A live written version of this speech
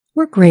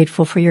We're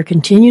grateful for your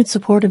continued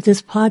support of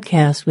this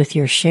podcast with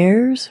your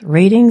shares,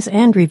 ratings,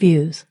 and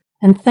reviews.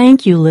 And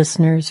thank you,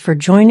 listeners, for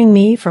joining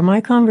me for my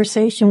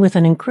conversation with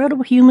an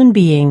incredible human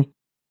being.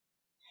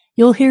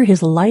 You'll hear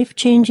his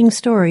life-changing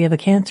story of a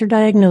cancer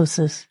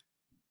diagnosis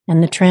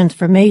and the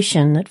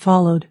transformation that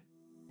followed.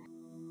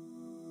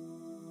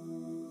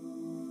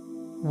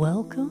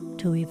 Welcome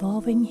to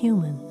Evolving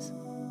Humans.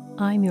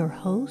 I'm your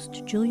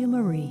host, Julia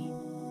Marie,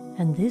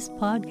 and this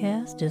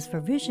podcast is for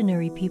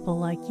visionary people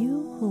like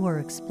you who are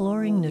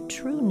exploring the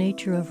true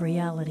nature of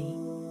reality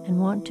and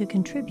want to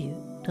contribute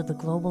to the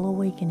global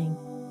awakening.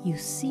 You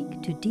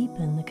seek to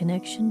deepen the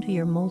connection to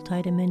your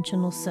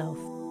multidimensional self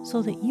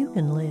so that you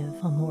can live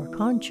a more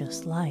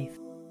conscious life.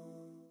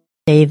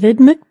 David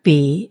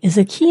McBee is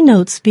a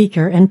keynote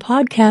speaker and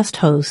podcast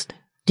host,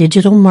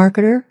 digital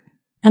marketer,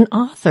 and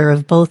author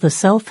of both a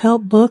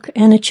self-help book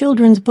and a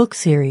children's book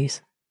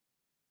series.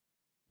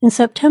 In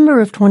September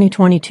of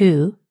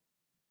 2022,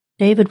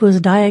 David was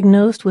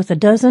diagnosed with a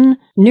dozen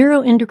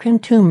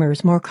neuroendocrine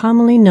tumors more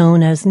commonly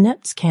known as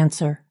NETs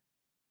cancer.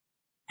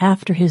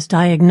 After his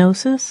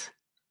diagnosis,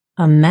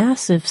 a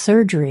massive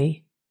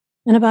surgery,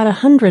 and about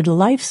 100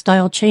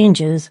 lifestyle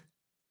changes,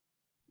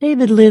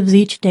 David lives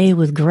each day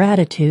with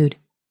gratitude,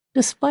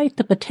 despite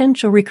the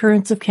potential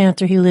recurrence of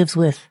cancer he lives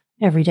with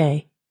every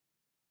day.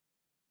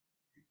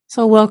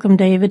 So welcome,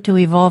 David, to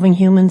Evolving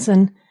Humans,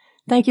 and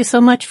thank you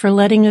so much for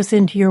letting us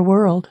into your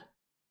world.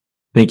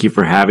 Thank you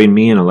for having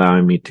me and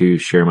allowing me to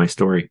share my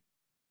story.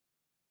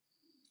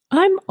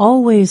 I'm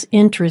always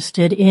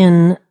interested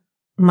in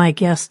my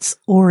guest's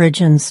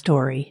origin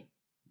story.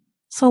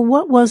 So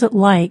what was it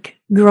like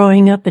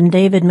growing up in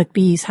David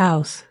McBee's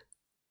house?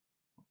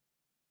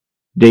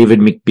 David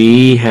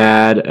McBee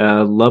had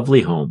a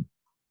lovely home.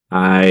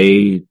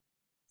 I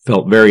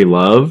felt very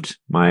loved.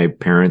 My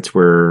parents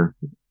were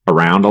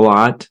around a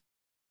lot,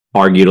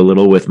 argued a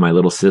little with my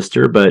little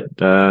sister, but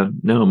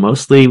no,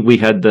 mostly we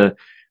had the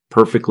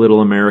perfect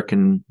little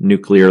American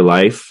nuclear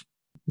life.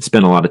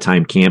 Spent a lot of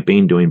time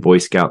camping, doing Boy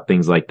Scout,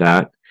 things like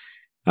that.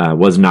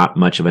 Was not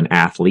much of an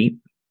athlete.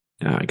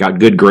 Got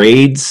good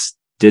grades,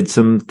 did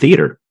some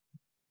theater.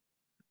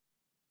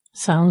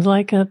 Sounds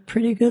like a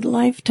pretty good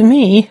life to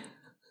me.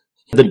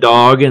 The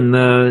dog and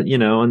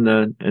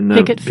the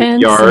picket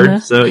fence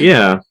yard. So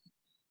yeah.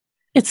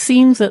 It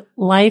seems that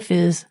life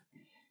is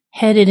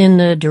headed in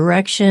the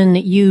direction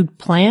that you'd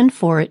planned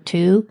for it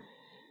to.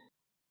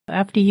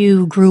 After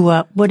you grew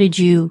up, what did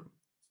you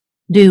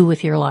do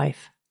with your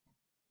life?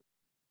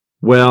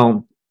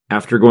 Well,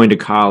 after going to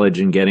college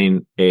and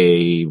getting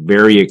a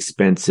very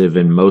expensive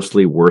and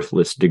mostly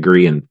worthless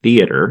degree in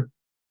theater,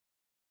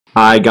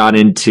 I got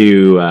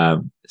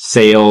into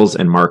sales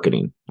and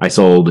marketing. I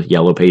sold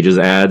Yellow Pages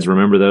ads.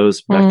 Remember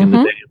those back in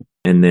the day?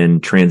 And then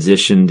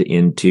transitioned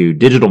into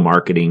digital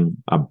marketing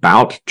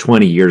about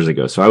 20 years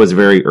ago. So I was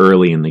very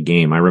early in the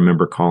game. I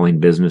remember calling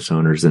business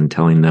owners and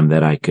telling them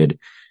that I could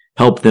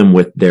help them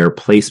with their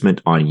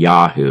placement on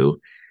Yahoo,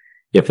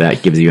 if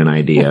that gives you an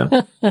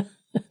idea.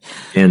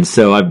 And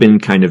so I've been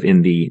kind of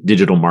in the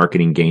digital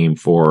marketing game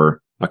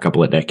for a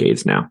couple of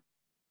decades now.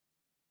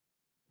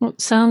 Well, it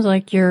sounds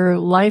like your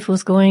life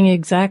was going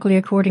exactly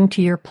according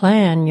to your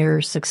plan.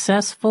 You're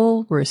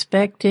successful,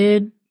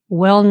 respected,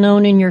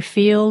 well-known in your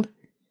field.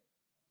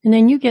 And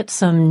then you get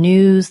some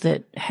news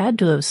that had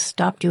to have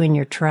stopped you in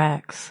your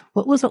tracks.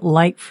 What was it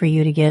like for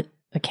you to get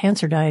a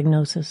cancer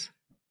diagnosis?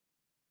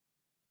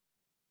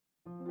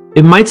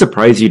 It might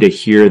surprise you to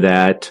hear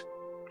that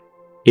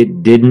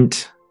it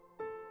didn't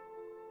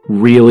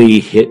really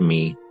hit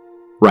me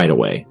right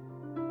away.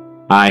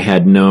 I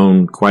had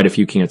known quite a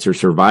few cancer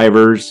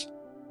survivors.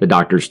 The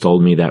doctors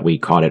told me that we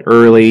caught it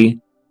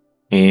early,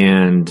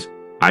 and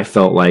I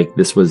felt like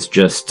this was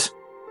just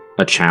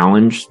a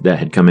challenge that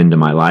had come into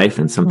my life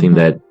and something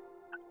that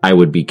I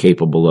would be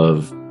capable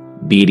of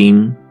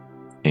beating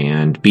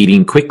and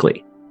beating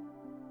quickly.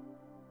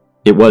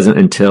 It wasn't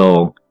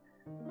until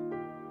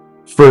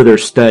further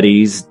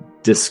studies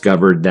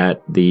discovered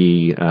that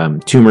the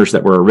tumors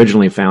that were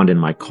originally found in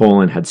my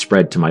colon had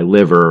spread to my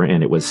liver,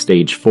 and it was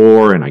stage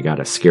 4, and I got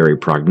a scary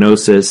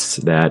prognosis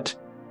that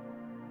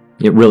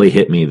it really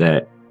hit me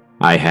that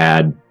I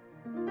had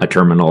a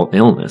terminal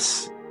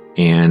illness.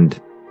 And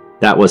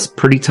that was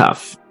pretty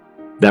tough.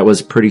 That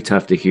was pretty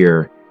tough to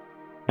hear,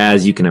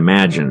 as you can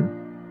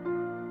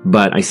imagine.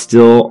 But I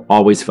still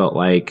always felt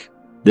like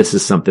this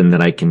is something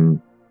that I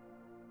can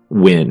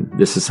win.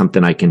 This is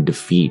something I can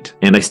defeat.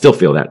 And I still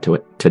feel that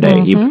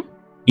today.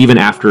 Even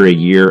after a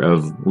year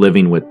of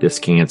living with this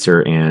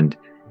cancer and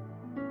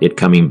it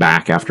coming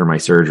back after my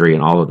surgery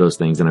and all of those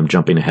things, and I'm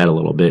jumping ahead a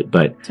little bit,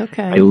 but it's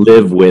okay. I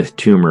live with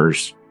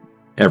tumors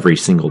every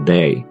single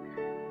day.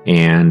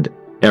 And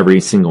every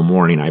single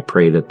morning I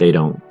pray that they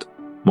don't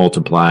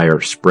multiply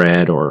or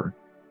spread or,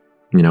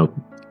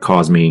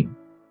 cause me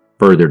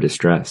further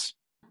distress.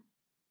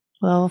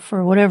 Well,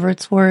 for whatever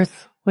it's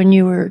worth, when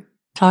you were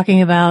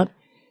talking about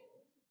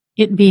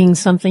it being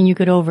something you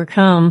could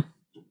overcome,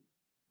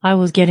 I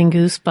was getting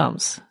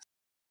goosebumps.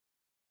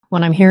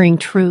 When I'm hearing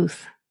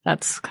truth,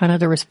 that's kind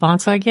of the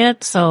response I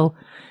get. So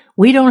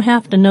we don't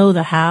have to know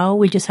the how.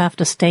 We just have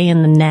to stay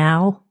in the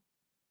now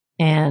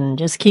and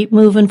just keep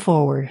moving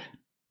forward.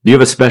 Do you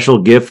have a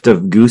special gift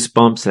of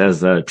goosebumps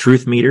as a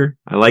truth meter?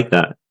 I like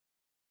that.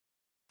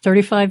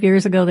 35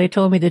 years ago, they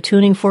told me the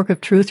tuning fork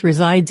of truth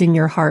resides in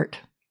your heart.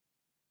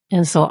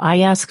 And so I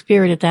asked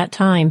Spirit at that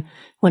time,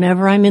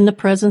 whenever I'm in the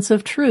presence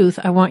of truth,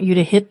 I want you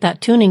to hit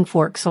that tuning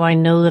fork so I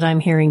know that I'm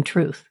hearing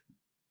truth.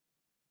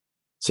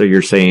 So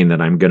you're saying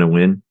that I'm going to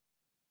win?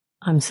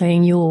 I'm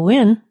saying you will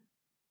win.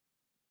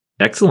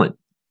 Excellent.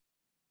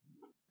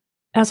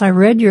 As I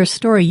read your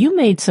story, you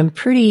made some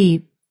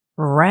pretty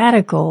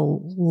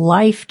radical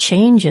life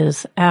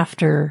changes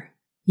after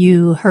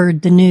you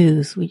heard the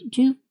news. Would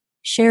you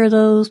share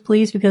those,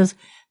 please? Because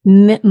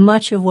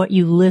much of what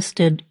you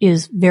listed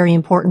is very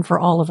important for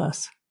all of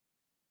us.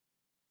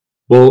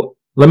 Well,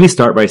 let me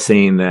start by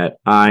saying that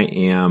I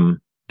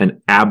am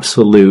an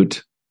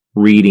absolute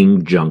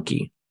reading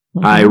junkie.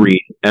 Mm-hmm. I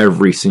read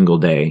every single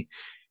day,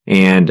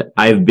 and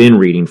I've been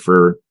reading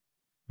for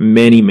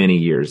many, many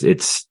years.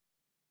 It's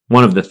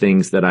one of the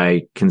things that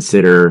I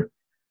consider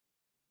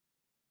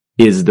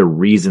is the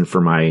reason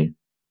for my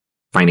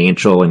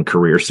financial and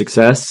career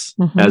success,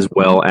 mm-hmm. as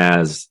well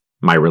as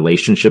my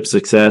relationship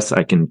success.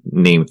 I can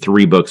name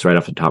 3 books right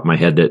off the top of my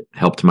head that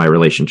helped my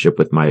relationship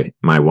with my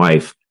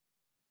wife.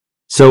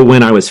 So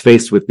when I was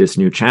faced with this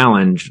new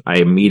challenge, I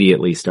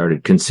immediately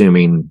started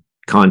consuming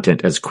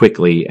content as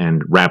quickly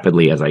and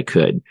rapidly as I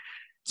could.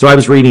 So I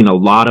was reading a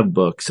lot of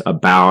books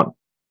about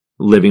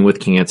living with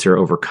cancer,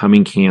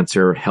 overcoming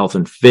cancer, health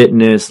and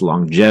fitness,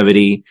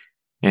 longevity.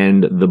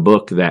 And the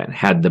book that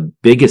had the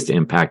biggest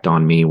impact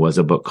on me was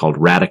a book called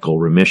Radical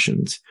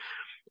Remissions,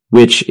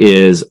 which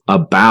is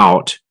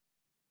about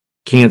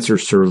cancer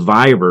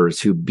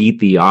survivors who beat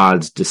the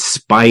odds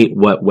despite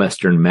what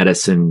Western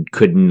medicine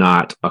could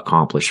not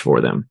accomplish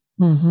for them.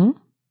 Mm-hmm.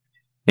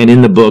 And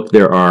in the book,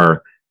 there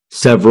are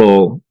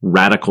several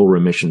radical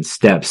remission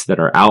steps that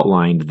are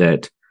outlined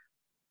that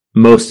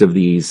most of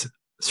these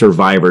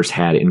survivors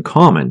had in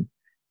common.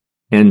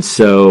 And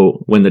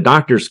so when the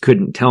doctors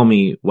couldn't tell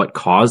me what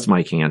caused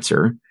my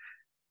cancer,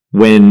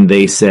 when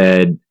they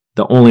said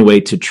the only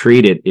way to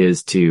treat it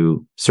is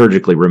to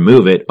surgically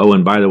remove it, oh,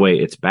 and by the way,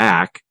 it's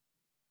back,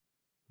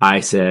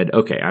 I said,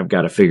 okay, I've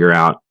got to figure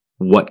out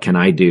what can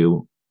I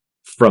do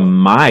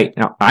from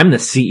now, I'm the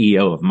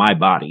CEO of my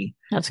body.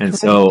 That's and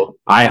correct. So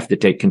I have to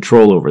take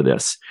control over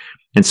this.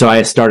 And so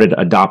I started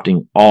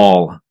adopting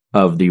all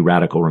of the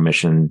radical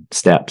remission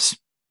steps.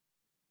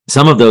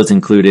 Some of those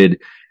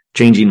included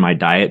changing my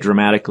diet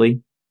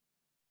dramatically.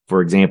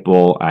 For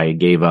example, I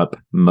gave up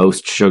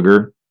most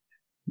sugar,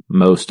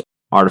 most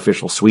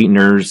artificial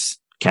sweeteners,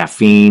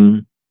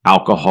 caffeine,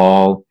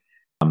 alcohol,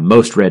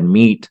 most red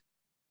meat,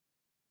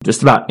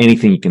 just about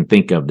anything you can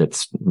think of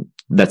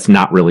that's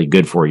not really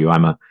good for you.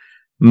 I'm a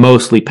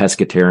mostly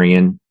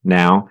pescatarian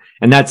now,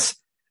 and that's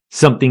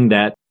something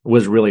that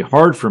was really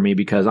hard for me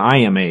because I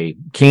am a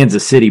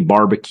Kansas City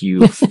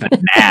barbecue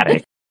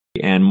fanatic,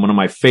 and one of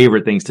my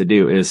favorite things to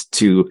do is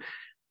to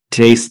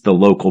taste the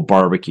local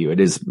barbecue. It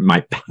is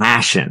my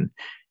passion.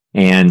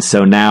 And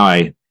so now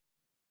I've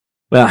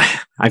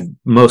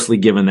mostly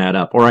given that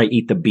up, or I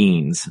eat the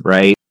beans,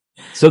 right?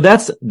 So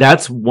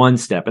that's one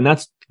step, and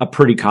that's a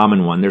pretty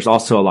common one. There's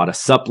also a lot of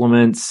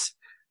supplements.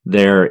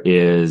 There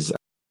is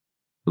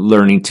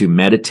learning to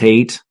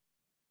meditate,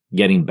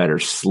 getting better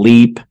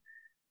sleep,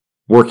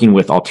 working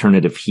with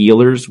alternative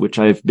healers, which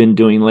I've been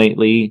doing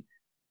lately.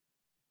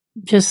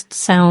 Just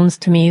sounds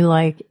to me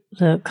like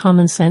the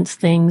common sense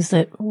things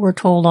that we're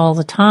told all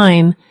the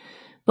time,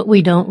 but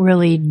we don't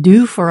really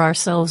do for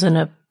ourselves in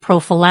a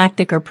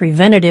prophylactic or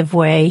preventative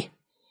way.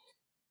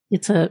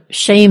 It's a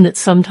shame that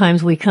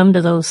sometimes we come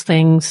to those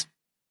things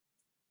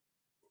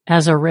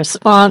as a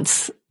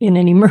response in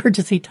an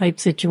emergency type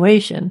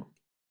situation.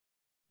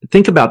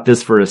 Think about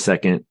this for a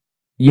second.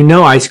 You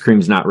know ice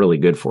cream's not really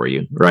good for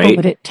you, right? Oh,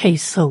 but it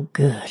tastes so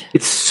good.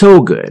 It's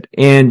so good.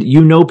 And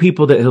you know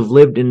people that have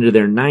lived into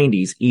their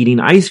 90s eating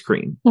ice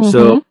cream. Mm-hmm.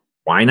 So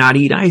why not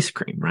eat ice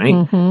cream, right?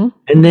 Mm-hmm.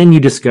 And then you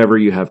discover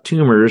you have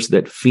tumors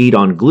that feed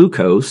on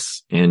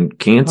glucose, and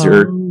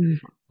cancer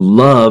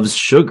loves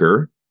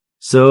sugar.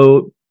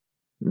 So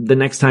the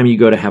next time you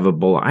go to have a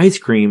bowl of ice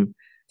cream,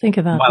 think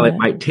about while that. It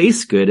might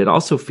taste good, it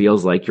also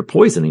feels like you're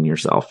poisoning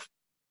yourself.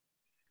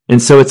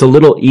 And so it's a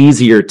little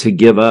easier to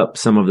give up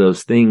some of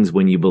those things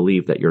when you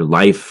believe that your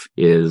life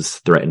is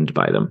threatened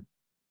by them.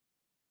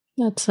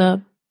 That's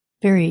a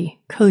very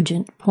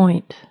cogent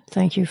point.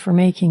 Thank you for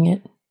making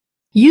it.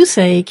 You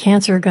say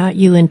cancer got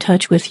you in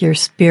touch with your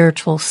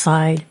spiritual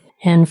side.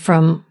 And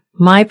from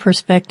my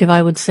perspective,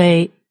 I would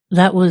say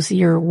that was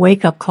your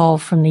wake-up call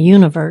from the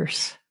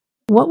universe.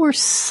 What were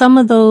some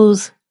of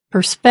those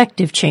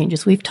perspective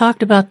changes? We've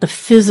talked about the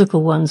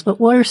physical ones, but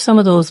what are some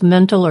of those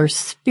mental or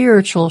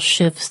spiritual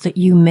shifts that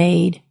you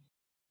made?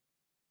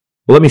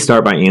 Well, let me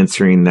start by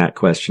answering that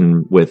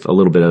question with a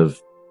little bit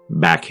of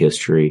back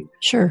history.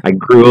 Sure. I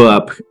grew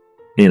up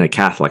in a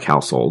Catholic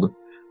household.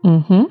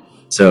 Mm-hmm.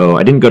 So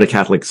I didn't go to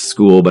Catholic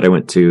school, but I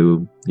went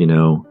to,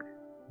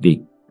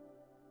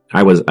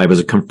 I was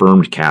a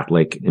confirmed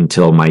Catholic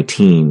until my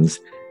teens.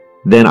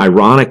 Then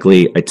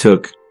ironically, I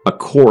took a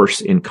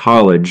course in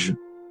college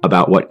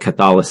about what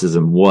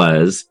Catholicism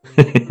was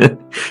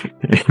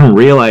and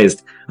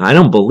realized I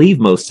don't believe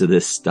most of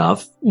this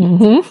stuff.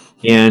 Mm-hmm.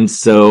 And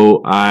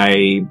so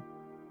I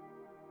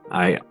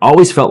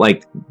always felt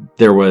like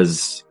there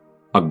was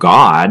a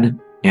God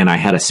and I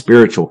had a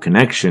spiritual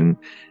connection,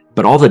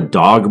 but all the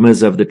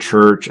dogmas of the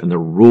church and the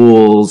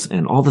rules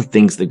and all the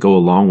things that go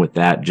along with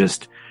that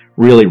just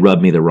really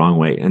rubbed me the wrong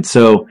way. And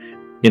so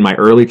in my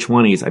early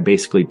 20s, I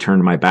basically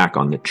turned my back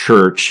on the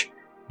church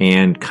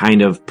and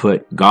kind of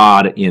put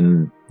God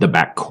in the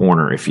back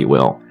corner, if you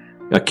will.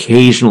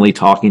 Occasionally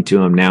talking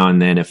to him now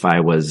and then if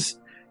I was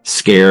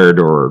scared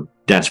or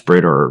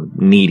desperate or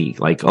needy,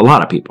 like a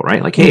lot of people,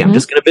 right? Like, hey, I'm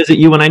just going to visit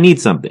you when I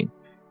need something.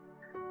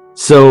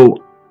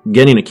 So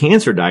getting a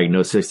cancer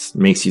diagnosis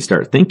makes you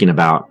start thinking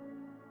about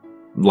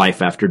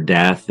life after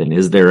death and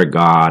is there a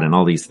God and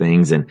all these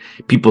things. And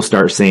people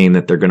start saying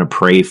that they're going to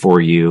pray for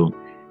you.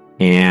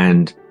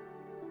 And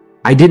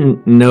I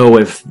didn't know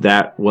if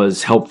that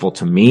was helpful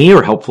to me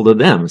or helpful to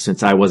them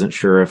since I wasn't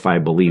sure if I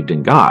believed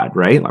in God,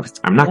 right?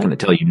 I'm not going to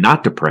tell you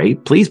not to pray.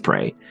 Please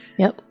pray.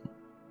 Yep.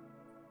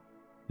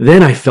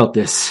 Then I felt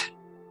this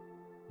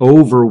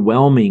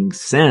overwhelming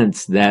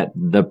sense that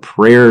the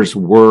prayers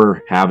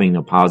were having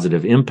a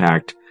positive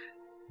impact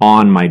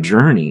on my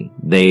journey.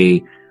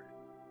 They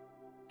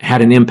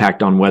had an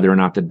impact on whether or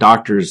not the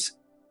doctors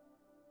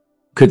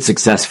could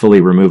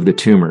successfully remove the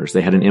tumors.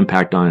 They had an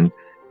impact on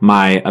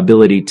my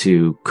ability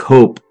to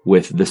cope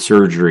with the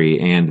surgery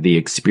and the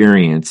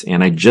experience.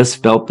 And I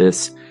just felt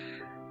this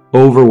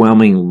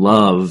overwhelming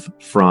love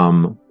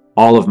from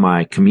all of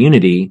my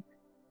community.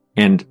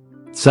 And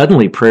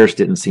suddenly prayers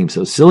didn't seem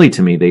so silly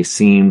to me. They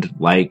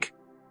seemed like,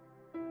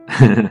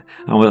 I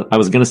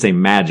was going to say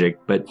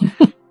magic, but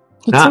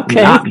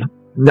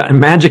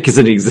magic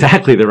isn't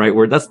exactly the right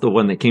word. That's the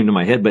one that came to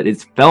my head, but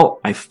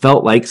I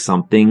felt like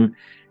something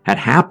had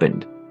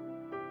happened.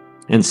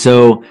 And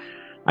so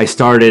I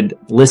started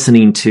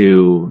listening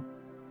to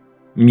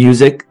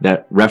music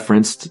that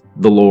referenced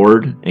the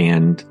Lord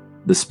and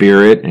the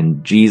Spirit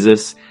and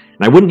Jesus.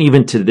 And I wouldn't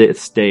even to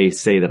this day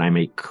say that I'm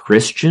a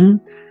Christian.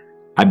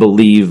 I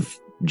believe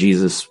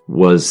Jesus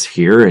was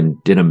here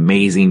and did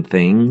amazing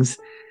things.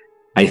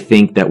 I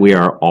think that we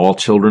are all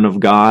children of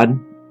God,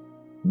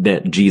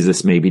 that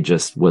Jesus maybe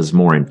just was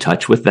more in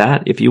touch with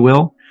that, if you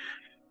will.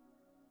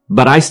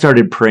 But I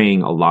started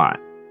praying a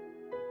lot.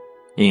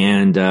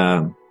 And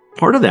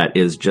part of that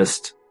is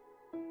just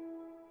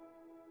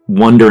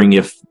wondering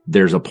if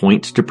there's a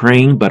point to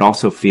praying, but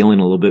also feeling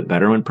a little bit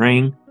better when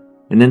praying.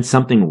 And then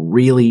something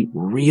really,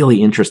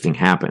 really interesting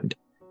happened.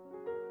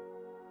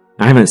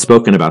 I haven't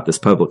spoken about this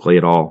publicly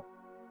at all,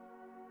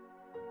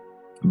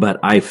 but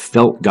I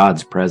felt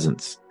God's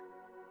presence.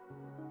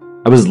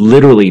 I was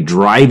literally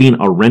driving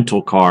a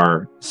rental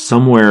car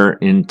somewhere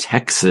in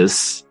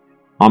Texas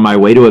on my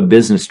way to a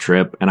business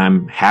trip, and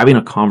I'm having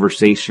a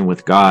conversation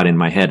with God in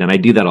my head, and I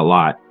do that a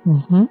lot.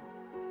 Mm-hmm.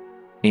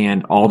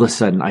 And all of a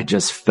sudden, I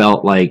just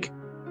felt like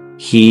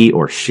he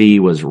or she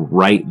was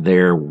right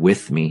there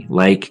with me,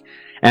 like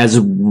as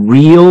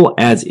real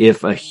as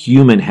if a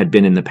human had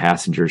been in the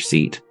passenger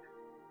seat.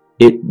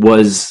 It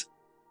was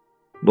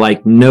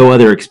like no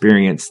other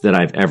experience that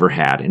I've ever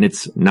had. And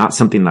it's not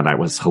something that I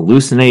was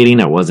hallucinating.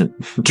 I wasn't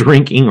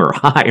drinking or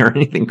high or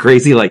anything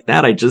crazy like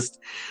that. I just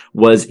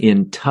was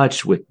in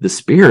touch with the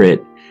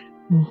Spirit.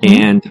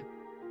 Mm-hmm.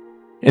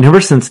 And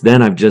ever since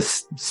then, I've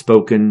just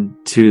spoken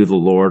to the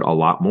Lord a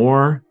lot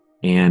more,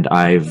 and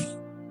I've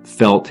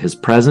felt his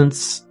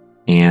presence,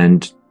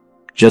 and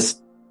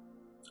just,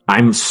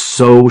 I'm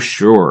so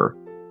sure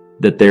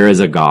that there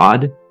is a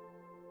God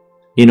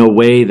in a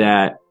way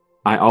that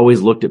I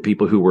always looked at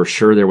people who were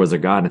sure there was a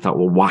God and I thought,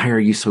 well, why are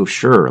you so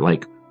sure?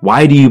 Like,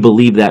 why do you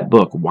believe that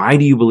book? Why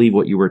do you believe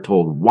what you were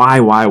told?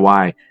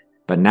 Why?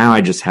 But now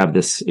I just have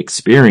this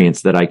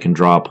experience that I can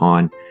draw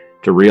upon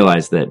to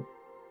realize that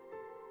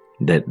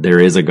there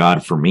is a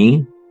God for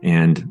me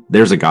and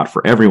there's a God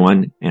for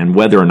everyone. And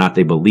whether or not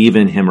they believe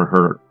in him or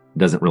her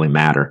doesn't really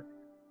matter.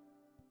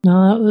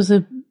 No, that was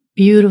a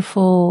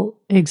beautiful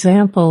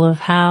example of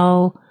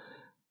how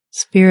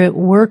Spirit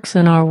works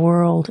in our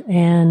world.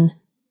 And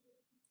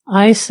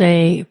I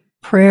say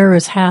prayer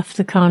is half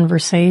the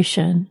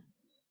conversation.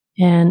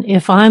 And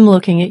if I'm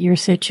looking at your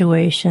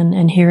situation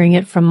and hearing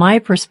it from my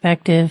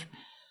perspective,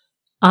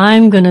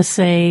 I'm going to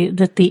say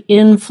that the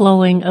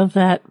inflowing of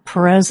that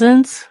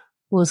presence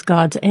was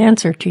God's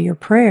answer to your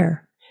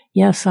prayer.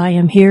 Yes, I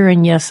am here,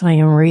 and yes, I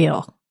am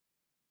real.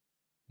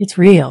 It's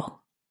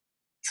real.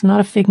 It's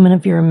not a figment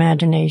of your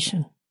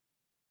imagination.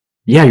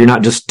 Yeah, you're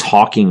not just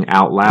talking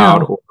out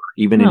loud or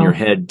even in your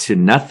head to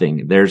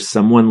nothing. There's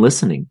someone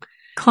listening.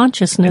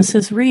 Consciousness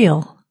is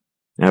real.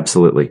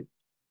 Absolutely.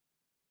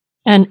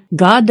 And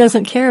God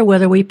doesn't care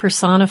whether we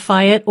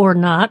personify it or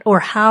not, or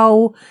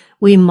how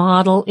we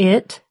model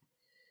it,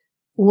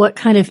 what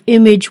kind of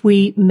image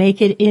we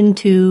make it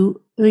into.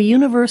 The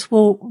universe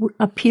will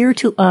appear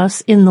to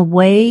us in the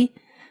way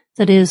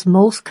that is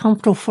most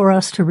comfortable for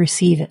us to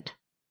receive it.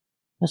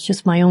 That's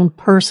just my own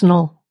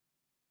personal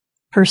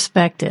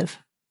perspective.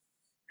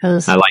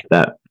 Because I like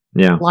that.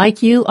 Yeah.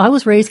 like you, I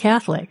was raised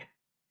Catholic.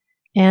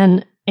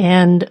 And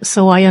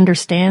so I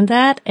understand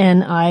that.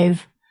 And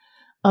I've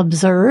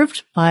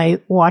observed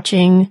by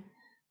watching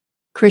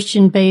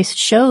Christian-based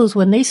shows,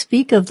 when they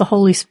speak of the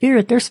Holy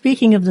Spirit, they're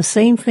speaking of the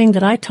same thing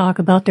that I talk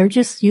about. They're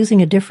just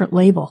using a different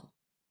label.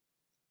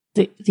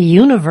 The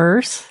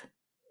universe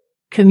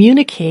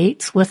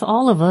communicates with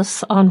all of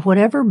us on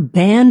whatever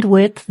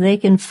bandwidth they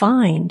can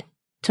find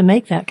to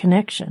make that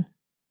connection.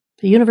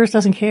 The universe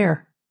doesn't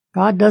care.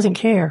 God doesn't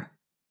care.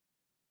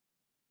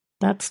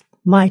 That's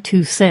my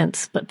 2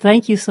 cents. But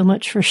thank you so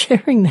much for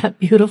sharing that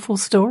beautiful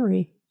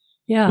story.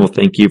 Yeah. Well,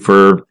 thank you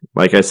for,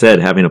 like I said,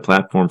 having a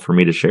platform for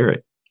me to share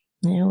it.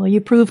 Yeah, well, you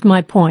proved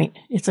my point.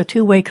 It's a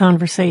two-way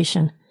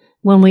conversation.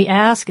 When we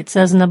ask, it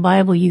says in the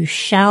Bible, you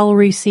shall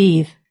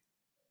receive.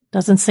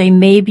 Doesn't say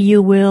maybe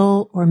you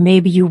will or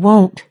maybe you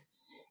won't.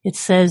 It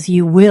says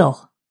you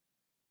will.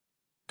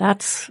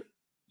 That's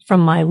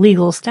from my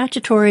legal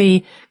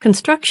statutory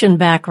construction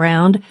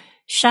background.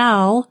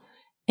 Shall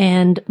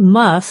and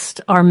must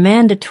are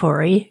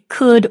mandatory.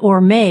 Could or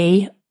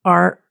may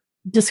are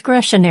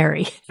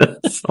discretionary.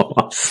 That's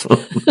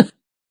awesome.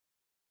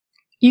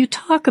 You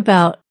talk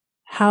about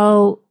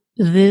how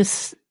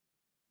this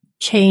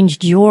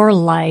changed your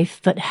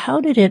life, but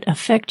how did it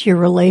affect your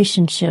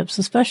relationships,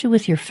 especially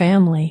with your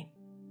family?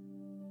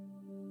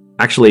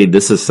 Actually,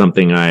 this is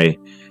something I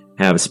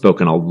have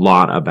spoken a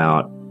lot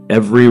about.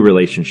 Every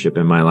relationship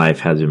in my life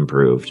has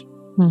improved.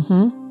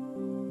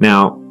 Mm-hmm.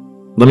 Now,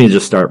 let me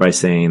just start by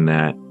saying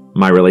that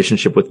my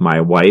relationship with my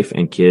wife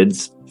and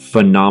kids,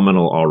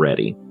 phenomenal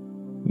already.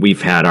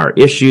 We've had our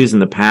issues in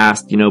the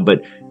past,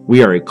 but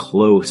we are a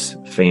close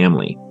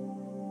family.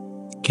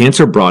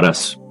 Cancer brought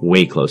us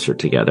way closer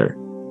together.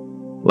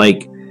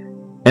 Like,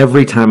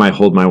 every time I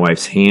hold my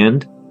wife's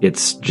hand,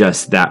 it's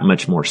just that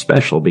much more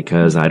special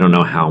because I don't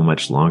know how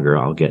much longer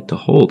I'll get to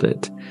hold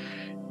it.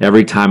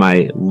 Every time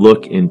I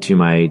look into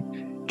my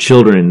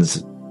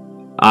children's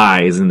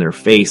eyes and their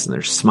face and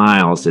their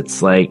smiles,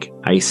 it's like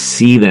I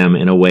see them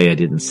in a way I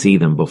didn't see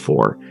them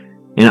before.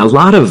 And a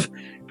lot of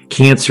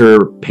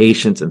cancer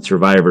patients and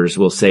survivors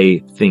will say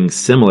things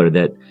similar,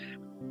 that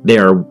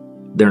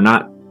they're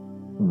not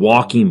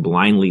walking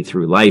blindly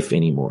through life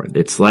anymore.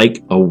 It's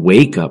like a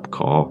wake-up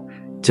call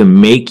to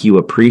make you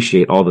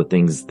appreciate all the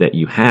things that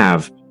you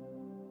have.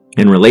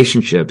 And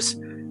relationships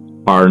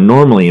are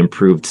normally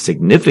improved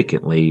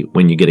significantly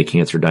when you get a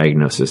cancer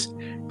diagnosis.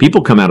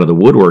 People come out of the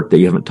woodwork that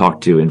you haven't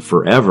talked to in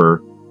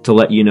forever to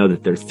let you know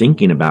that they're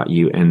thinking about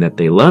you and that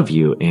they love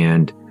you.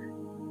 And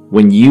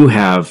when you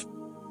have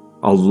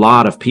a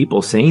lot of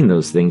people saying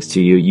those things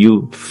to you,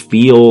 you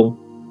feel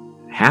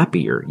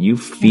happier, you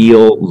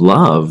feel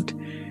loved.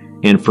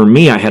 And for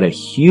me, I had a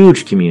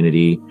huge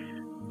community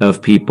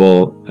of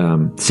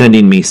people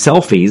sending me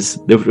selfies,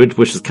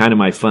 which is kind of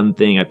my fun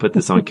thing. I put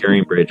this on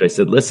Caring Bridge. I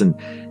said, listen,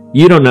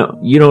 you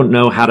don't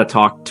know how to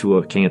talk to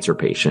a cancer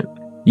patient.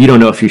 You don't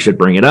know if you should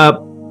bring it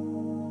up.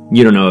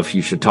 You don't know if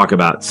you should talk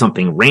about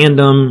something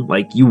random.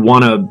 Like, you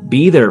want to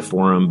be there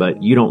for them,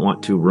 but you don't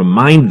want to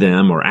remind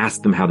them or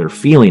ask them how they're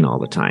feeling all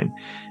the time.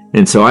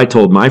 And so I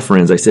told my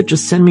friends, I said,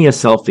 just send me a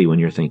selfie when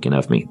you're thinking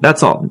of me.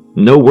 That's all.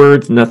 No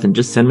words, nothing.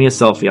 Just send me a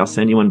selfie. I'll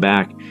send you one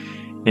back.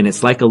 And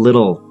it's like a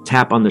little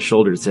tap on the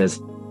shoulder that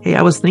says, hey,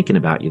 I was thinking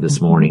about you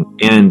this morning.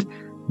 And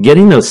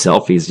getting those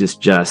selfies is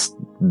just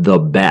the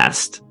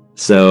best.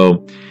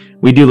 So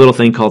we do a little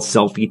thing called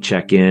selfie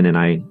check-in, and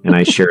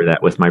I share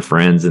that with my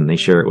friends, and they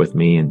share it with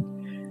me.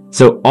 And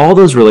so all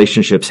those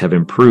relationships have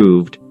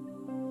improved,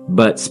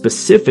 but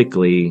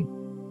specifically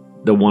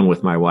the one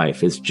with my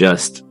wife is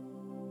just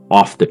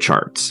off the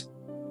charts.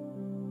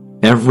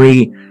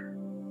 Every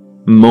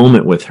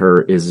moment with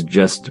her is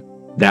just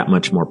that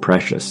much more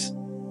precious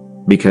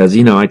because,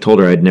 I told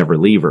her I'd never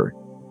leave her.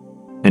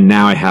 And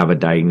now I have a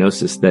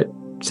diagnosis that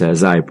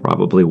says I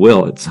probably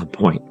will at some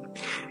point,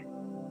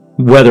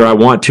 whether I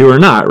want to or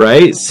not,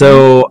 right?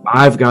 So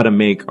I've got to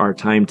make our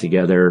time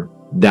together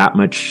that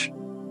much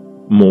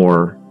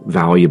more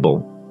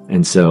valuable.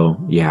 And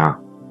so, yeah,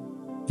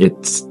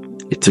 it's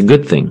a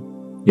good thing.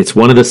 It's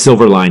one of the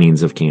silver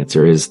linings of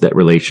cancer is that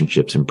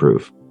relationships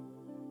improve.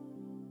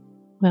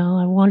 Well,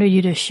 I wanted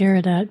you to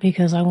share that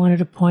because I wanted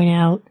to point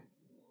out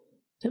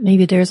that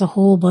maybe there's a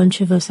whole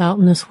bunch of us out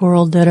in this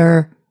world that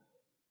are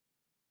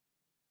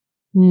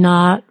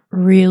not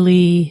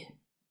really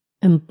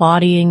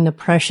embodying the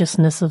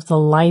preciousness of the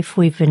life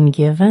we've been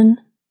given.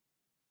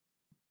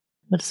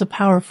 But it's a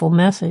powerful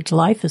message.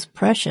 Life is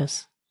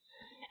precious,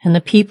 and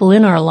the people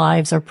in our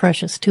lives are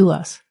precious to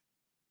us.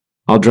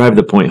 I'll drive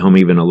the point home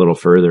even a little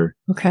further.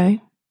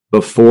 Okay.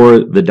 Before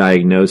the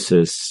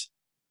diagnosis,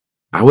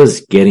 I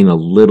was getting a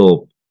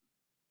little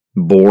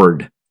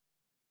bored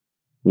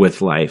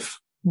with life.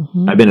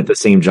 Mm-hmm. I've been at the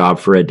same job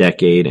for a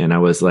decade, and I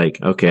was like,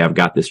 okay, I've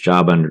got this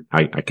job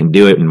I can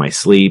do it in my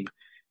sleep.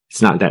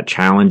 It's not that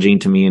challenging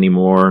to me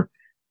anymore.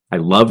 I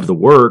loved the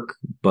work,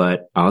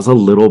 but I was a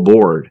little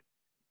bored.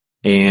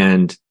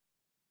 And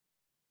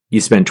you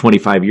spend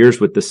 25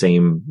 years with the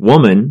same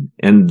woman,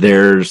 and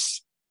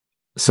there's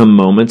some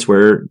moments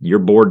where you're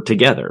bored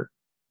together.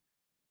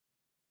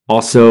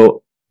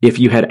 Also, if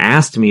you had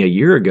asked me a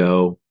year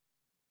ago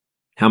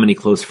how many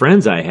close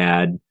friends I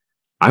had,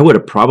 I would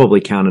have probably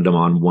counted them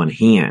on one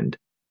hand.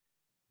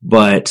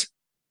 But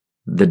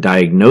the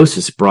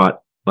diagnosis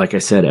brought, like I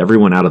said,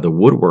 everyone out of the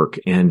woodwork.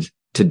 And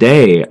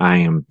today I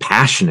am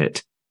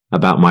passionate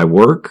about my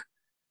work.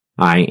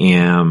 I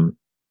am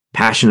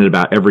passionate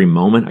about every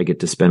moment I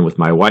get to spend with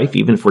my wife,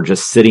 even if we're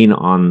just sitting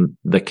on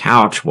the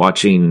couch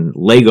watching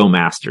Lego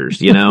Masters,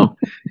 you know,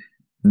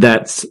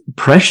 that's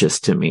precious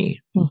to me.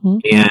 Mm-hmm.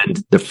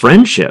 And the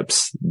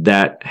friendships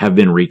that have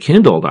been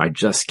rekindled, I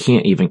just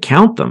can't even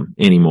count them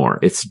anymore.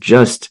 It's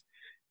just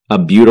a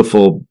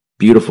beautiful,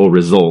 beautiful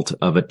result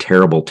of a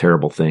terrible,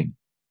 terrible thing.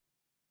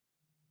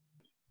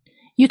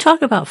 You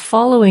talk about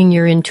following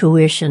your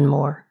intuition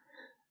more.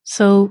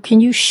 So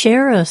can you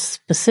share a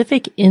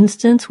specific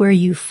instance where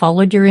you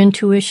followed your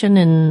intuition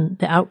and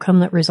the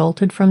outcome that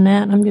resulted from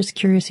that? I'm just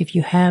curious if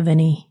you have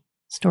any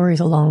stories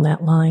along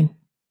that line.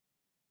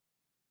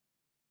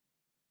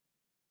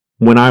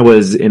 When I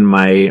was in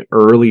my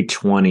early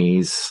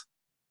 20s,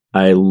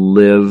 I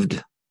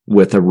lived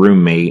with a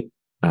roommate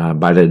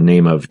by the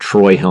name of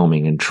Troy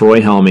Helming. And Troy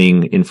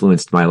Helming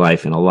influenced my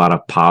life in a lot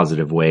of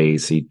positive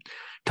ways. He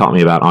taught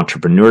me about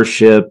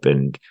entrepreneurship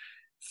and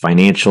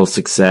financial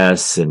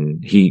success,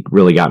 and he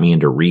really got me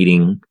into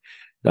reading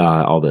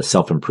all the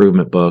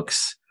self-improvement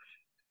books.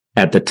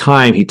 At the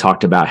time, he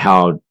talked about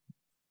how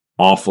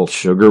awful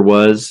sugar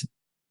was.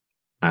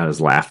 I was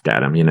laughed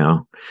at him, you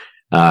know.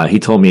 He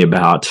told me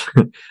about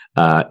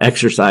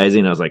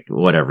exercising. I was like,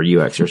 whatever,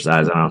 you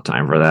exercise. I don't have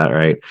time for that,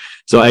 right?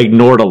 So I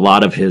ignored a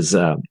lot of his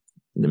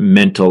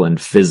mental and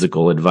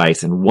physical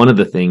advice. And one of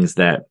the things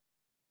that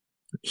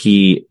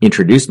he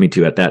introduced me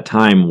to at that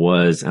time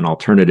was an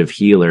alternative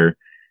healer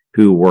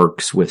who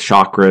works with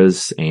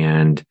chakras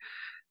and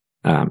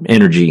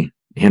energy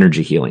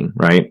healing,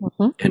 right?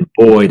 Mm-hmm. And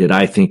boy, did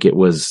I think it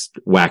was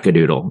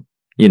wackadoodle.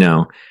 You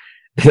know,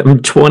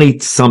 I'm 20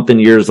 something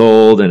years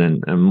old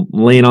and I'm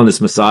laying on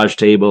this massage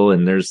table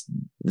and there's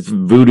this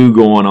voodoo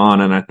going on.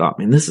 And I thought,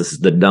 man, this is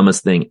the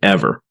dumbest thing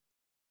ever.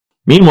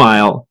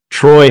 Meanwhile,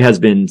 Troy has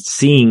been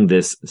seeing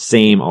this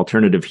same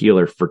alternative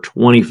healer for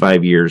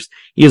 25 years.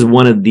 He is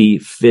one of the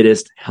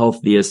fittest,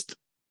 healthiest,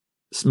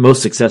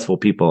 most successful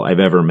people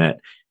I've ever met.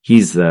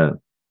 He's the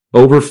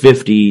over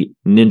 50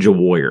 Ninja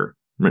Warrior.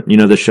 You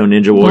know the show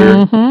Ninja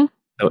Warrior? Mm-hmm.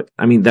 So,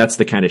 I mean, that's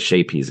the kind of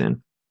shape he's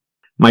in.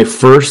 My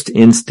first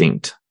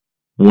instinct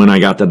when I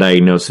got the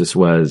diagnosis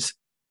was,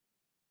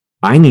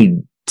 I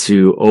need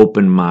to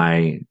open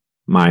my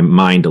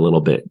mind a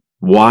little bit.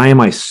 Why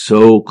am I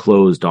so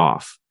closed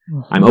off?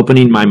 Mm-hmm. I'm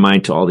opening my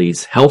mind to all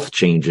these health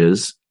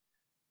changes.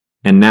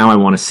 And now I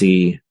want to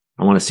see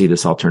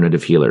this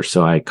alternative healer.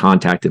 So I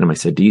contacted him. I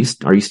said,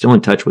 are you still in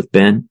touch with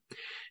Ben?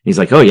 He's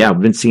like, oh yeah,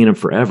 I've been seeing him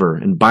forever.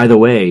 And by the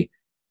way,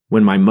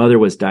 when my mother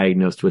was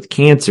diagnosed with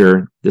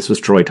cancer, this was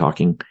Troy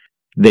talking,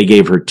 they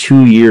gave her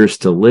 2 years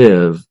to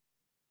live.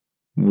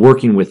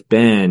 Working with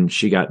Ben,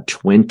 she got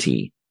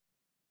 20.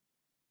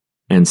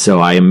 And so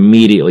I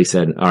immediately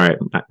said, all right,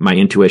 my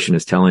intuition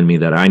is telling me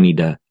that I need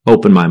to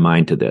open my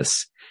mind to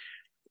this.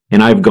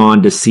 And I've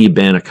gone to see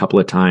Ben a couple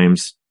of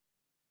times.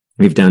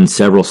 We've done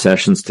several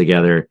sessions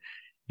together,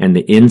 and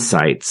the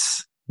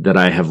insights that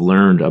I have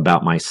learned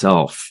about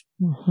myself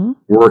Mm-hmm.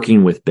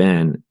 working with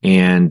Ben.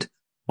 And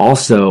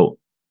also,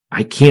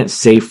 I can't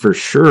say for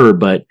sure,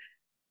 but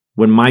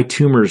when my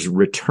tumors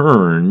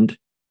returned,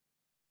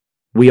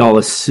 we all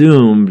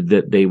assumed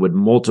that they would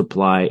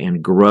multiply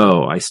and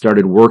grow. I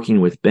started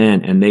working with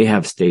Ben and they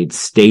have stayed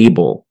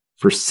stable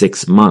for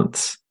 6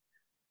 months.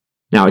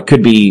 Now, it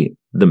could be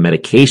the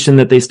medication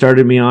that they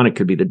started me on. It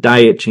could be the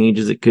diet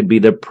changes. It could be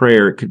the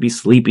prayer. It could be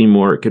sleeping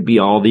more. It could be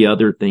all the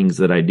other things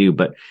that I do.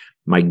 But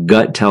my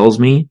gut tells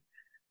me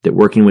that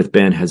working with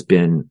Ben has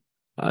been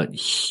a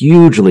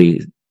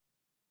hugely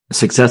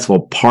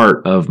successful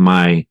part of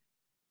my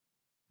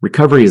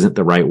recovery. Isn't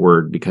the right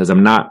word because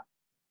I'm not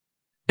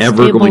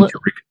ever going to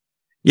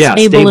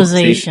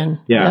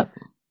stabilization. Yeah. Yep.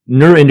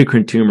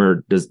 Neuroendocrine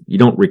tumor you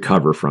don't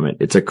recover from it.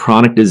 It's a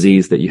chronic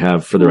disease that you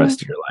have for the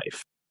rest of your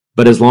life.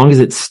 But as long as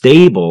it's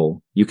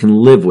stable, you can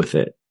live with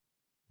it.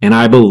 And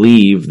I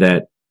believe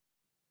that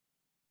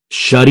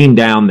shutting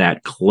down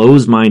that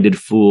closed-minded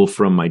fool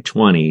from my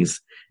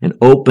 20s and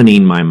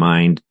opening my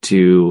mind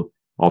to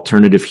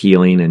alternative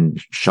healing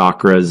and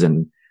chakras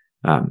and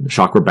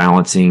chakra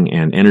balancing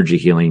and energy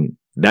healing,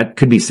 that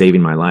could be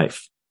saving my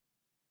life.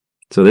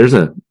 So there's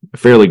a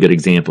fairly good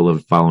example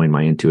of following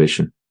my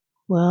intuition.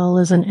 Well,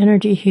 as an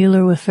energy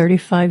healer with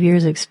 35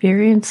 years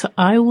experience,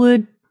 I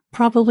would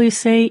probably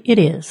say it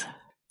is.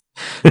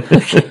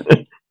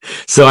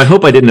 So I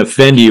hope I didn't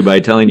offend you by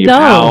telling you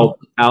No.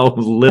 how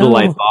little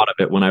I thought of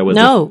it when I was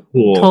a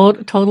fool.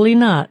 Totally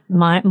not.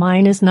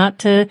 Mine is not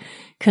to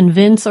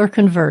convince or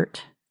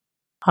convert.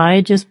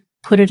 I just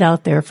put it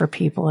out there for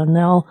people and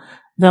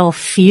they'll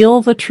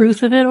feel the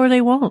truth of it or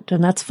they won't,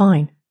 and that's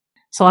fine.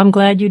 So I'm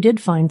glad you did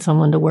find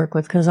someone to work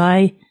with because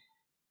I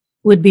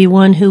would be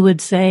one who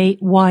would say,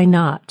 why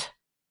not?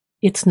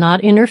 It's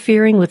not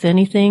interfering with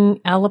anything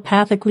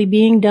allopathically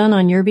being done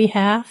on your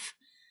behalf.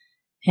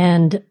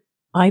 And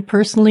I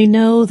personally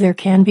know there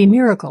can be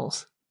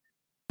miracles.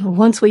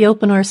 Once we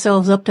open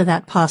ourselves up to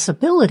that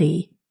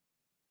possibility,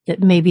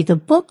 that maybe the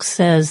book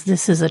says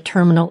this is a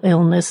terminal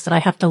illness that I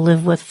have to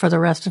live with for the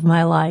rest of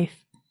my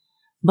life.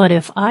 But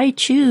if I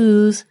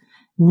choose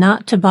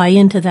not to buy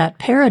into that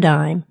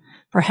paradigm,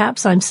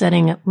 perhaps I'm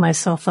setting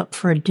myself up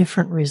for a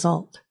different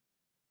result.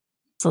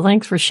 So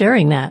thanks for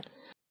sharing that.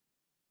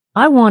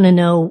 I want to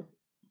know,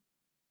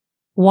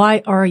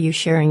 why are you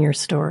sharing your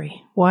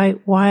story?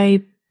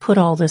 Why put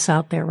all this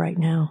out there right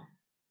now?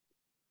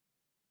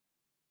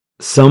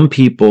 Some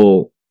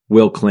people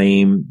will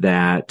claim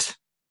that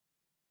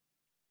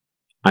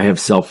I have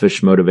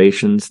selfish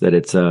motivations, that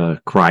it's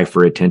a cry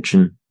for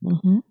attention.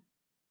 Mm-hmm.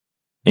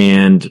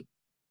 And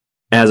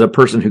as a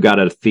person who got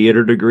a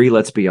theater degree,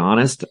 let's be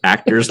honest,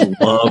 actors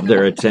love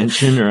their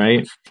attention,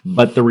 right?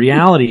 But the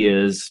reality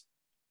is,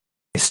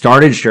 I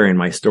started sharing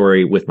my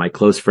story with my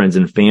close friends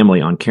and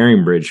family on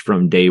Caring Bridge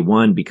from day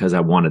one because I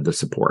wanted the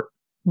support.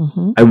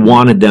 Mm-hmm. I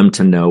wanted them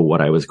to know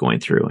what I was going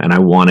through, and I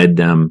wanted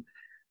them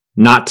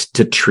not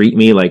to treat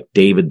me like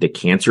David the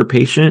cancer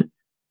patient,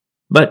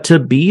 but to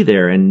be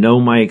there and know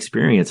my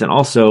experience. And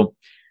also,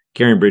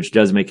 Caring Bridge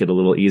does make it a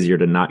little easier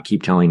to not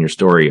keep telling your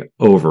story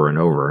over and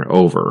over and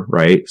over,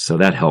 right? So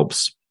that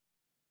helps.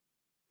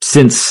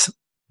 Since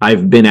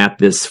I've been at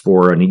this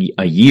for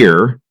a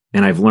year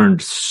and I've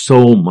learned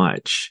so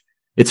much.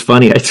 It's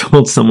funny, I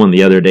told someone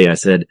the other day, I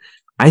said,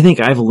 I think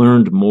I've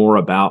learned more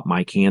about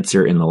my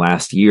cancer in the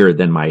last year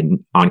than my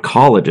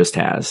oncologist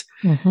has,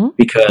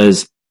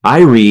 because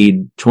I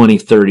read 20,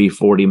 30,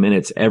 40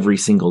 minutes every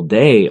single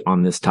day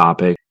on this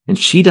topic. And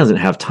she doesn't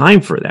have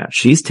time for that.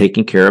 She's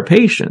taking care of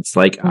patients.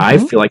 Like, I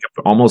feel like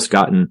I've almost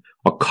gotten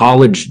a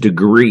college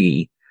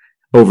degree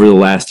over the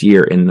last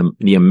year in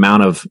the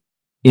amount of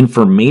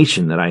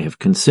information that I have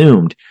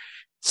consumed.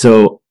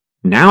 So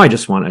now I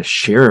just want to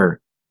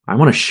share. I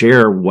want to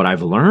share what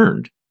I've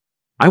learned.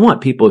 I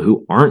want people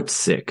who aren't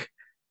sick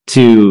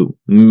to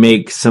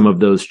make some of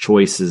those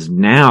choices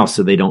now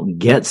so they don't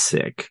get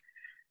sick.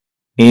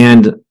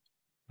 And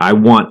I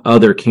want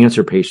other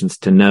cancer patients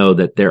to know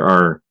that there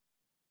are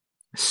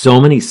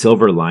so many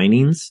silver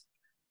linings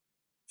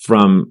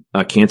from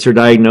a cancer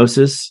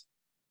diagnosis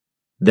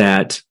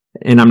that,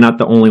 and I'm not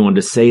the only one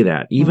to say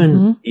that,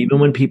 even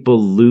when people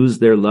lose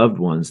their loved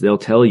ones, they'll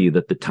tell you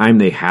that the time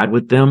they had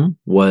with them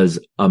was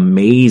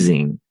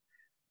amazing.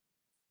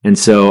 And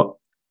so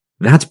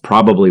that's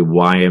probably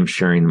why I'm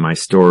sharing my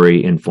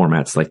story in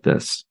formats like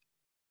this.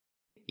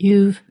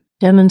 You've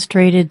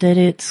demonstrated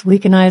that we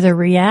can either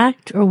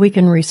react or we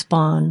can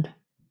respond.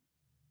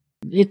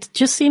 It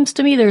just seems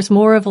to me there's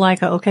more of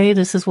like, okay,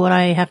 this is what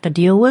I have to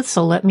deal with,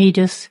 so let me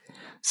just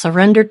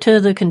surrender to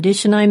the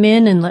condition I'm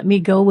in and let me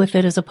go with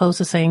it, as opposed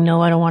to saying,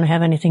 no, I don't want to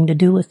have anything to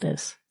do with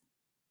this.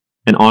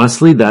 And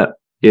honestly, that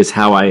is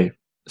how I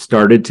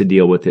started to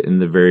deal with it in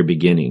the very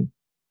beginning.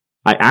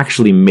 I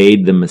actually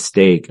made the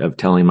mistake of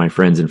telling my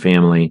friends and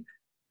family,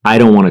 I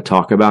don't want to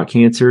talk about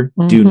cancer.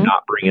 Do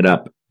not bring it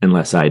up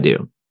unless I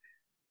do.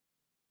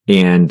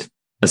 And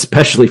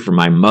especially for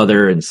my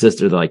mother and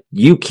sister, they're like,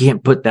 you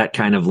can't put that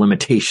kind of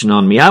limitation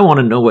on me. I want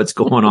to know what's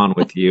going on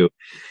with you.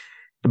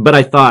 But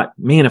I thought,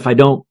 man, if I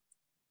don't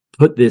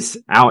put this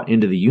out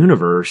into the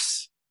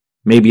universe,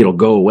 maybe it'll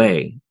go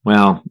away.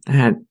 Well,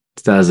 that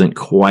doesn't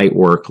quite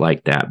work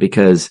like that,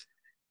 because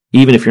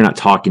even if you're not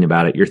talking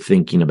about it, you're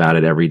thinking about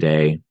it every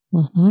day.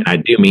 And I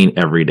do mean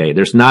every day.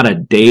 There's not a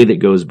day that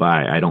goes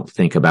by I don't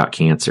think about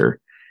cancer.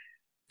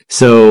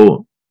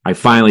 So I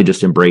finally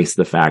just embraced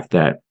the fact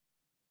that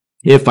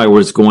if I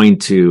was going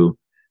to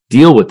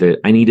deal with it,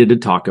 I needed to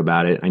talk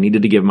about it. I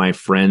needed to give my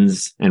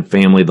friends and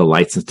family the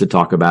license to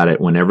talk about it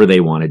whenever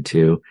they wanted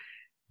to,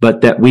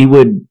 but that we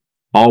would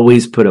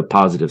always put a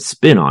positive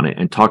spin on it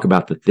and talk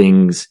about the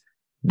things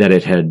that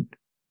it had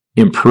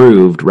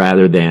improved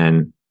rather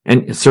than,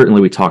 and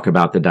certainly we talk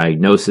about the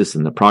diagnosis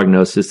and the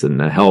prognosis and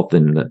the health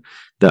and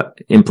the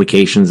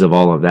implications of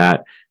all of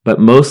that,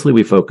 but mostly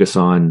we focus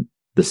on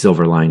the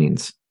silver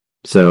linings.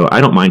 So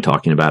I don't mind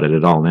talking about it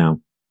at all now.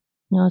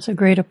 No, it's a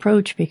great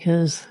approach,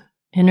 because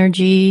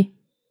energy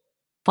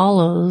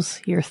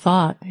follows your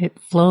thought. It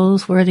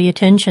flows where the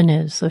attention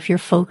is. So if your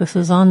focus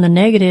is on the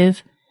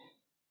negative,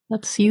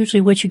 that's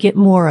usually what you get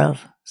more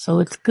of. So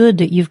it's good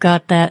that you've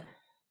got that,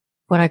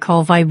 what I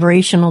call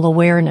vibrational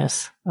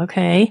awareness.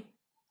 Okay,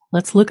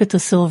 let's look at the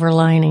silver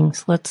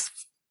linings. Let's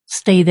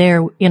stay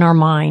there in our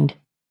mind.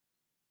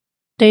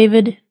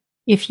 David,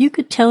 if you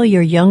could tell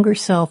your younger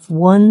self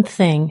one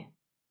thing,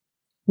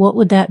 what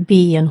would that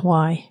be and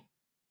why?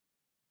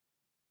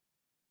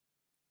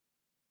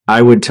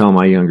 I would tell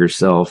my younger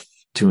self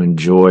to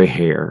enjoy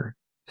hair.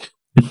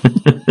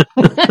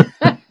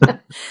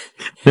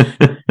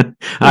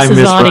 I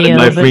miss running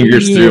my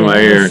fingers through my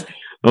hair.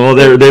 Well,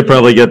 they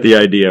probably get the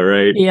idea,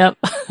 right? Yep.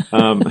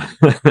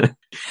 I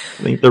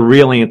think the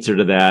real answer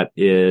to that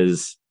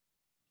is,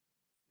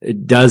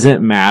 it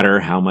doesn't matter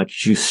how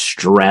much you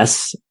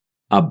stress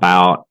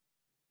about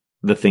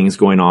the things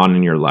going on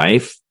in your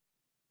life,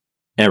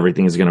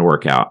 everything is going to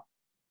work out.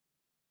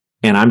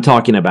 And I'm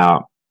talking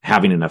about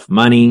having enough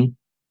money,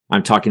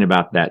 I'm talking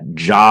about that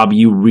job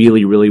you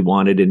really, really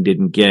wanted and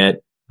didn't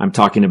get. I'm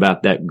talking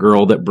about that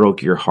girl that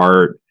broke your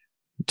heart.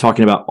 I'm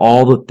talking about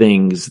all the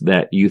things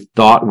that you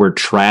thought were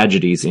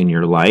tragedies in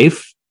your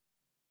life.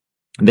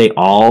 They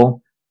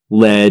all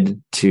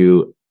led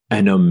to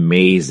an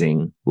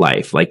amazing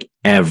life. Like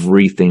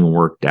everything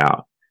worked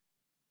out.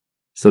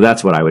 So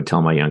that's what I would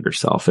tell my younger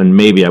self. And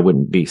maybe I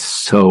wouldn't be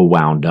so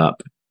wound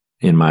up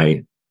in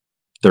my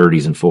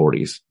 30s and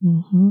 40s.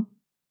 Mm-hmm.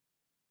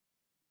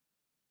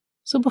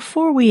 So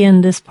before we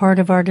end this part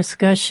of our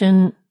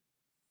discussion,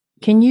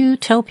 can you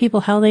tell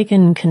people how they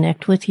can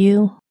connect with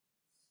you?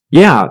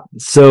 Yeah.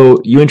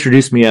 So you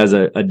introduced me as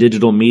a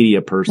digital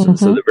media person. Mm-hmm.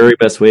 So the very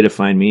best way to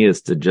find me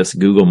is to just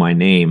Google my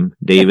name,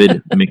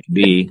 David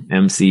McBee,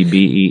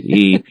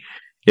 McBee.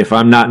 If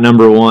I'm not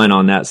number one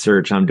on that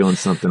search, I'm doing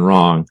something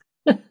wrong.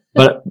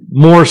 But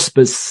more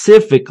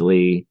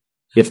specifically,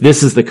 if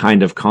this is the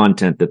kind of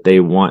content that they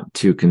want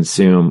to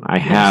consume, I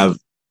have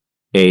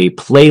a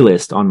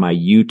playlist on my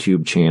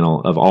YouTube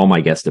channel of all my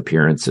guest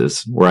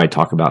appearances where I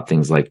talk about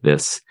things like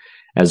this,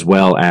 as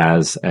well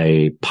as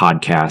a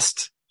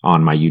podcast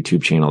on my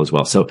YouTube channel as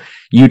well. So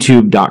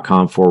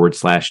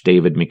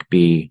youtube.com/David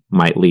McBee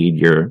might lead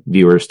your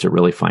viewers to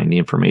really find the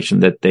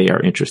information that they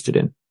are interested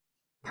in.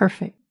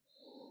 Perfect.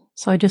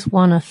 So I just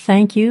want to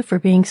thank you for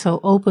being so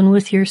open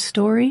with your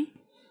story.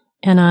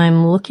 And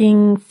I'm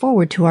looking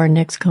forward to our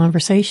next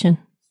conversation.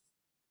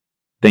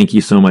 Thank you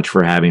so much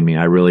for having me.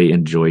 I really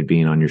enjoyed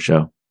being on your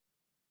show.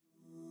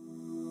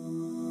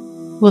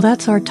 Well,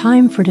 that's our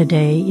time for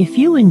today. If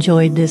you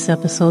enjoyed this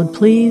episode,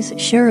 please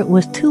share it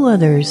with 2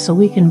 others so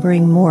we can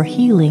bring more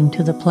healing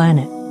to the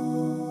planet.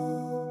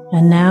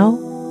 And now,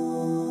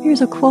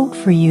 here's a quote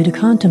for you to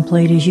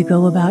contemplate as you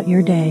go about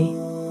your day.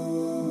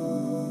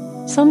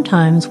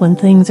 Sometimes when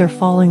things are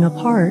falling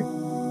apart,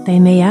 they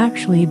may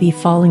actually be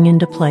falling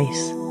into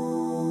place.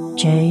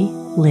 J.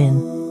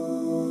 Lynn.